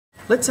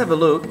Let's have a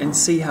look and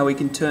see how we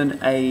can turn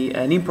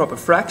an improper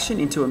fraction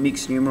into a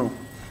mixed numeral.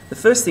 The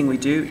first thing we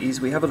do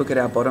is we have a look at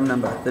our bottom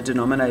number, the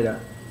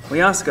denominator.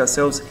 We ask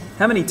ourselves,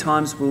 how many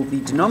times will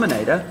the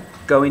denominator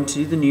go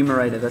into the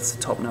numerator? That's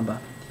the top number.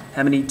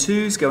 How many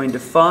 2's go into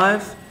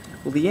 5?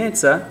 Well, the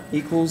answer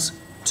equals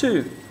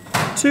 2.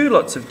 2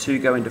 lots of 2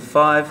 go into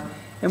 5,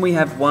 and we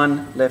have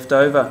 1 left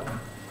over.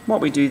 What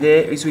we do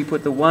there is we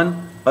put the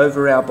 1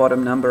 over our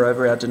bottom number,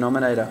 over our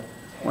denominator.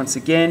 Once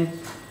again,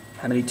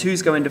 how many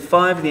 2's go into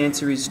 5? The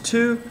answer is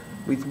 2,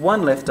 with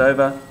 1 left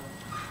over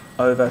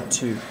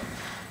 2.